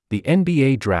The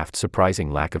NBA Draft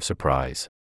Surprising Lack of Surprise.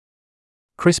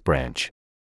 Chris Branch.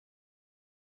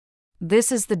 This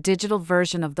is the digital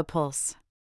version of The Pulse.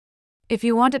 If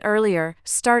you want it earlier,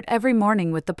 start every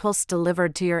morning with The Pulse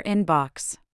delivered to your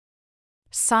inbox.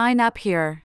 Sign up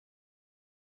here.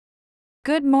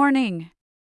 Good morning.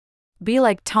 Be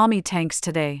like Tommy Tanks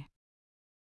today.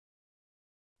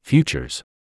 Futures.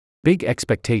 Big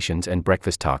expectations and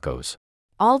breakfast tacos.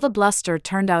 All the bluster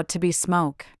turned out to be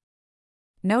smoke.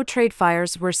 No trade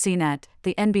fires were seen at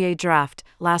the NBA draft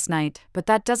last night, but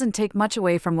that doesn't take much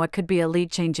away from what could be a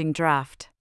league-changing draft.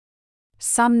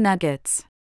 Some nuggets.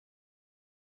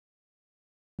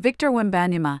 Victor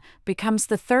Wembanyama becomes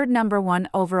the third number 1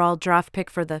 overall draft pick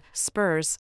for the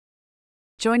Spurs.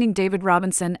 Joining David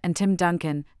Robinson and Tim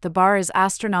Duncan, the bar is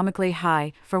astronomically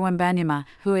high for Wembanyama,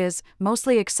 who is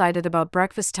mostly excited about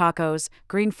breakfast tacos.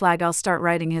 Green flag. I'll start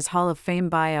writing his Hall of Fame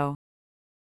bio.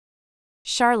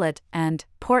 Charlotte and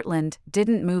Portland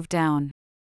didn't move down,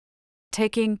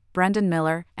 taking Brendan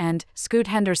Miller and Scoot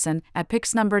Henderson at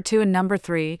picks number 2 and number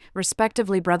 3,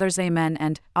 respectively. Brothers Amen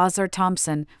and Ozar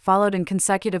Thompson followed in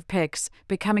consecutive picks,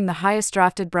 becoming the highest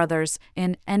drafted brothers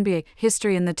in NBA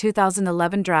history. In the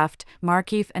 2011 draft,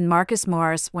 Markieff and Marcus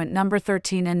Morris went number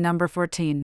 13 and number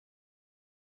 14.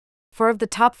 4 of the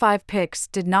top 5 picks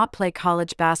did not play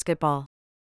college basketball.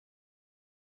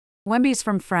 Wemby's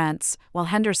from France, while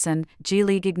Henderson, G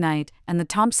League Ignite, and the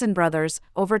Thompson brothers,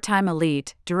 overtime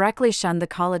elite, directly shunned the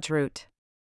college route.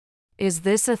 Is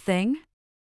this a thing?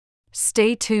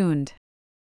 Stay tuned.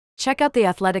 Check out the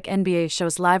Athletic NBA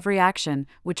show's live reaction,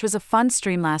 which was a fun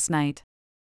stream last night.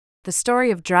 The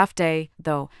story of draft day,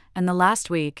 though, and the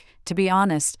last week, to be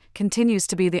honest, continues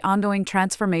to be the ongoing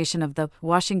transformation of the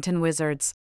Washington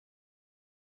Wizards.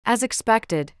 As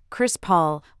expected, Chris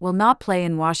Paul will not play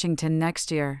in Washington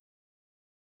next year.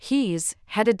 He's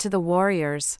headed to the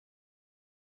Warriors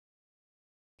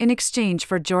in exchange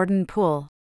for Jordan Poole,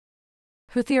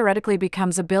 who theoretically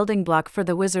becomes a building block for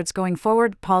the Wizards going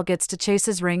forward. Paul gets to chase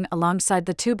his ring alongside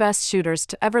the 2 best shooters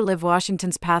to ever live.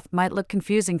 Washington's path might look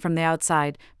confusing from the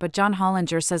outside, but John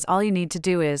Hollinger says all you need to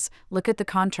do is look at the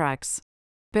contracts.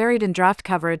 Buried in draft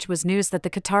coverage was news that the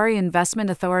Qatari Investment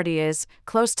Authority is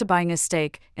close to buying a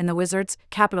stake in the Wizards,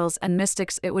 Capitals, and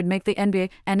Mystics. It would make the NBA,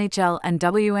 NHL, and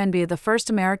WNBA the first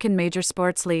American major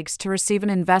sports leagues to receive an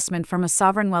investment from a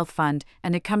sovereign wealth fund,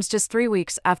 and it comes just 3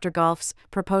 weeks after golf's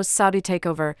proposed Saudi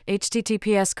takeover.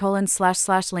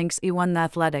 https://links e1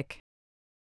 athletic.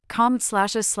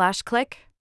 com//click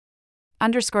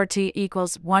 _T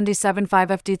equals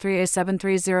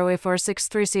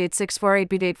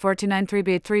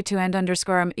 1D75FD3A730A463C8648B84293832 and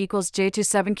 _M equals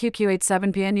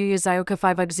J27QQ87PNU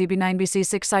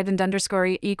Zioka5UGZB9BC6 side and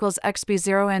 _E equals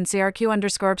XB0NCRQ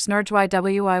 _SNORGY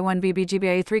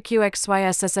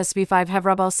WY1BBGBA3QXYSSSV5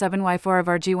 Hevrabal 7Y4 of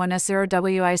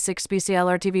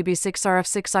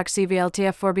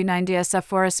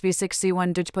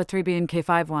RG1S0WI6BCLRTV6RF6OXCVLTF4B9DSF4SV6C1 DUJPO3B and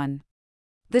K51.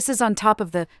 This is on top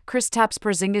of the Kristaps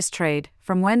Porzingis trade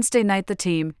from Wednesday night. The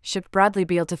team shipped Bradley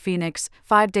Beal to Phoenix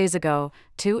 5 days ago,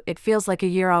 too. It feels like a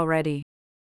year already.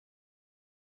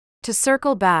 To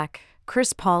circle back,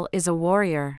 Chris Paul is a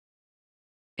Warrior.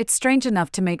 It's strange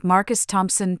enough to make Marcus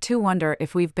Thompson too wonder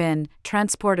if we've been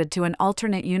transported to an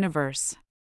alternate universe.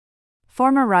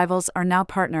 Former rivals are now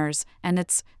partners, and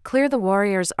it's clear the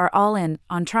Warriors are all in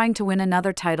on trying to win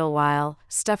another title while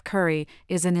Steph Curry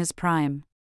is in his prime.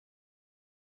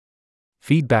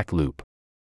 Feedback loop.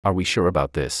 Are we sure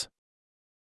about this?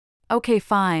 Okay,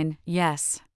 fine,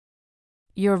 yes.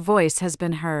 Your voice has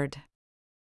been heard.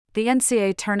 The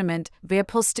NCAA tournament, via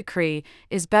Pulse Decree,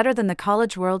 is better than the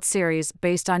College World Series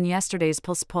based on yesterday's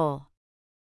Pulse poll.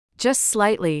 Just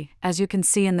slightly, as you can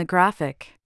see in the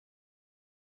graphic.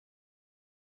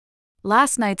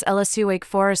 Last night's LSU Wake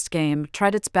Forest game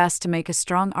tried its best to make a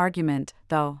strong argument,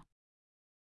 though.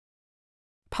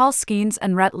 Paul Skeens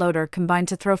and Rhett Loader combined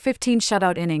to throw 15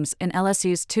 shutout innings in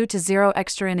LSU's 2-0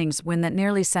 extra innings win that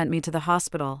nearly sent me to the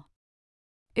hospital.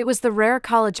 It was the rare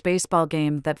college baseball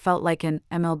game that felt like an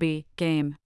MLB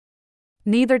game.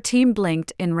 Neither team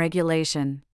blinked in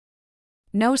regulation.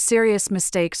 No serious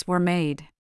mistakes were made.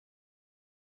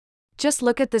 Just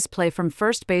look at this play from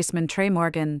first baseman Trey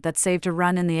Morgan that saved a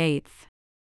run in the 8th.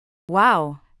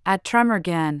 Wow, at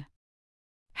Tremorgan.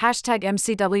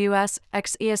 #MCWS,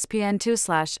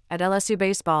 XESPN2/ at LSU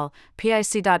Baseball,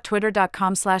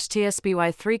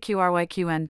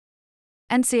 pic.twitter.com/TSBY3QRYQN.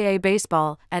 NCAA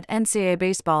Baseball, at NCAA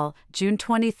Baseball, June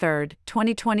 23,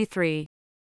 2023.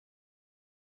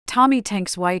 Tommy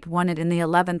Tanks White won it in the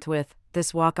 11th with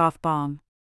this walk-off bomb.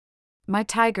 My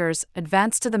Tigers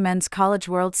advance to the Men's College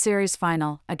World Series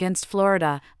Final against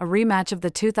Florida, a rematch of the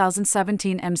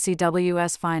 2017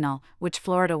 MCWS Final, which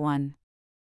Florida won.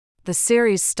 The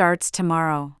series starts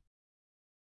tomorrow.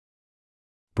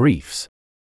 Briefs.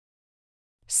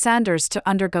 Sanders to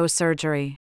undergo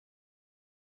surgery.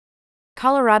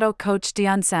 Colorado coach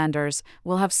Deion Sanders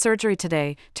will have surgery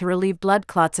today to relieve blood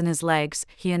clots in his legs,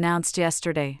 he announced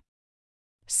yesterday.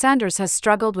 Sanders has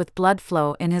struggled with blood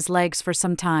flow in his legs for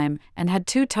some time and had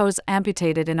 2 toes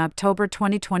amputated in October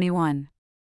 2021.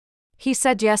 He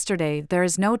said yesterday there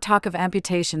is no talk of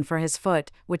amputation for his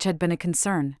foot, which had been a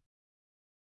concern.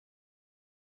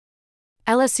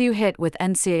 LSU hit with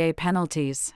NCAA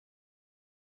penalties.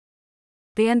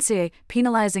 The NCAA,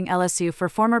 penalizing LSU for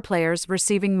former players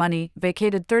receiving money,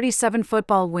 vacated 37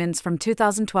 football wins from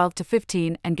 2012 to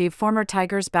 15 and gave former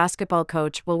Tigers basketball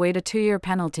coach Will Wade a 2-year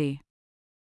penalty.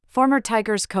 Former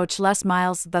Tigers coach Les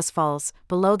Miles thus falls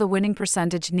below the winning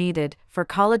percentage needed for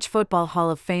College Football Hall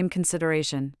of Fame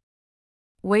consideration.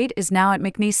 Wade is now at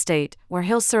McNeese State, where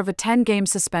he'll serve a 10-game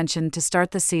suspension to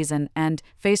start the season and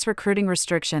face recruiting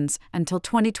restrictions until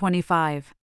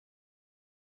 2025.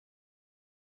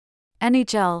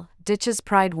 NHL ditches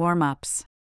Pride warm-ups.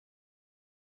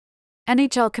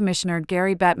 NHL Commissioner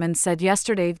Gary Bettman said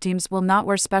yesterday teams will not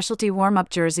wear specialty warm-up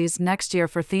jerseys next year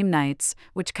for theme nights,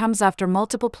 which comes after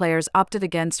multiple players opted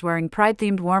against wearing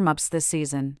Pride-themed warm-ups this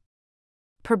season.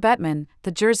 Per Bettman,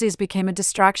 the jerseys became a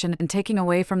distraction and taking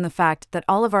away from the fact that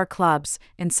all of our clubs,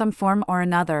 in some form or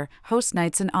another, host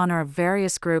nights in honor of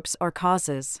various groups or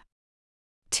causes.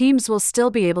 Teams will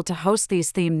still be able to host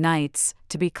these themed nights,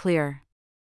 to be clear.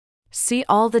 See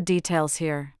all the details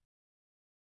here.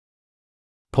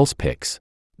 Pulse Picks.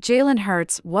 Jalen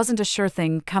Hurts wasn't a sure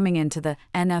thing coming into the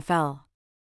NFL.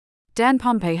 Dan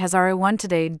Pompei has RA1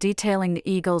 today detailing the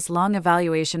Eagles' long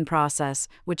evaluation process,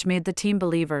 which made the team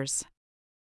believers.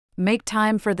 Make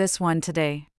time for this one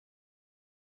today.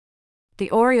 The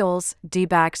Orioles,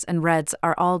 D-backs, and Reds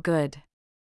are all good.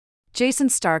 Jason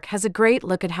Stark has a great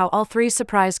look at how all 3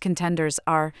 surprise contenders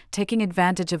are taking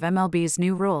advantage of MLB's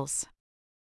new rules.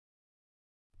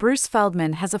 Bruce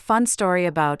Feldman has a fun story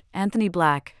about Anthony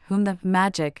Black, whom the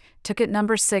Magic took at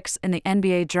number 6 in the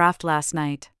NBA draft last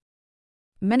night.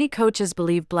 Many coaches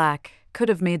believe Black could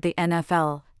have made the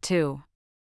NFL, too.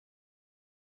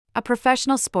 A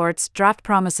professional sports draft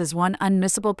promises one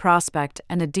unmissable prospect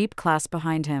and a deep class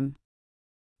behind him.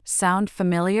 Sound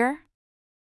familiar?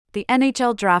 The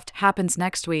NHL draft happens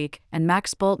next week, and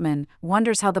Max Boltman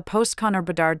wonders how the post-Connor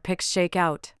Bedard picks shake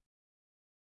out.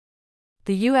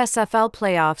 The USFL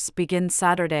playoffs begin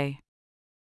Saturday.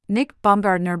 Nick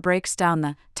Baumgardner breaks down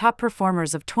the top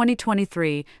performers of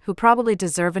 2023 who probably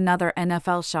deserve another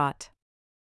NFL shot.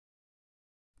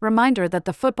 Reminder that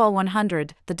the Football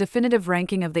 100, the definitive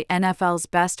ranking of the NFL's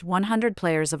best 100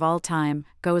 players of all time,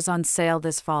 goes on sale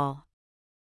this fall.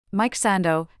 Mike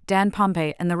Sando, Dan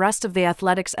Pompei, and the rest of the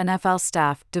Athletics NFL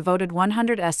staff devoted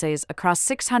 100 essays across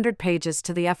 600 pages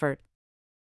to the effort.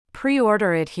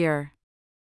 Pre-order it here.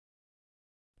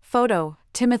 Photo,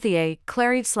 Timothy A.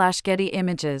 Clary / Getty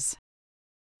Images.